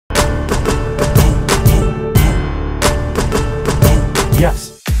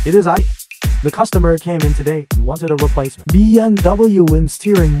Yes, it is I8. The customer came in today and wanted a replacement BMW in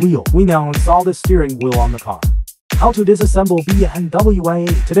steering wheel. We now install the steering wheel on the car. How to disassemble BMW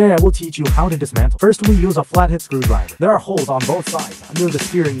I8. Today I will teach you how to dismantle. First we use a flathead screwdriver. There are holes on both sides under the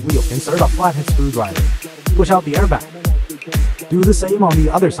steering wheel. Insert a flathead screwdriver. Push out the airbag. Do the same on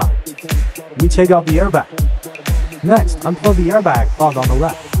the other side. We take out the airbag. Next, unplug the airbag plug on the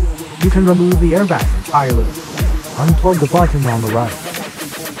left. You can remove the airbag entirely. Unplug the button on the right.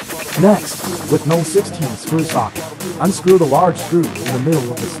 Next, with no 16 screw socket, unscrew the large screw in the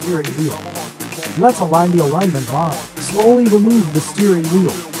middle of the steering wheel. Let's align the alignment line. Slowly remove the steering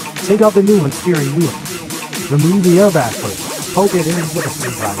wheel. Take out the new steering wheel. Remove the airbag first. Poke it in with a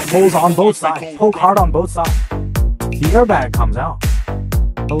screwdriver. Holes on both sides. Poke hard on both sides. The airbag comes out.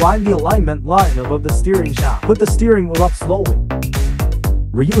 Align the alignment line above the steering shaft. Put the steering wheel up slowly.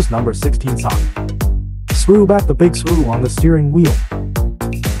 Reuse number 16 socket. Screw back the big screw on the steering wheel.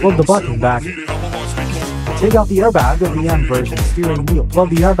 Plug the button back. Take out the airbag of the M version steering wheel.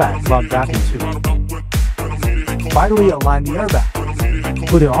 Plug the airbag plug back into. Finally align the airbag.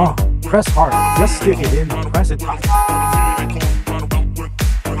 Put it on. Press hard. Just stick it in and press it tight.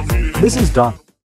 This is done.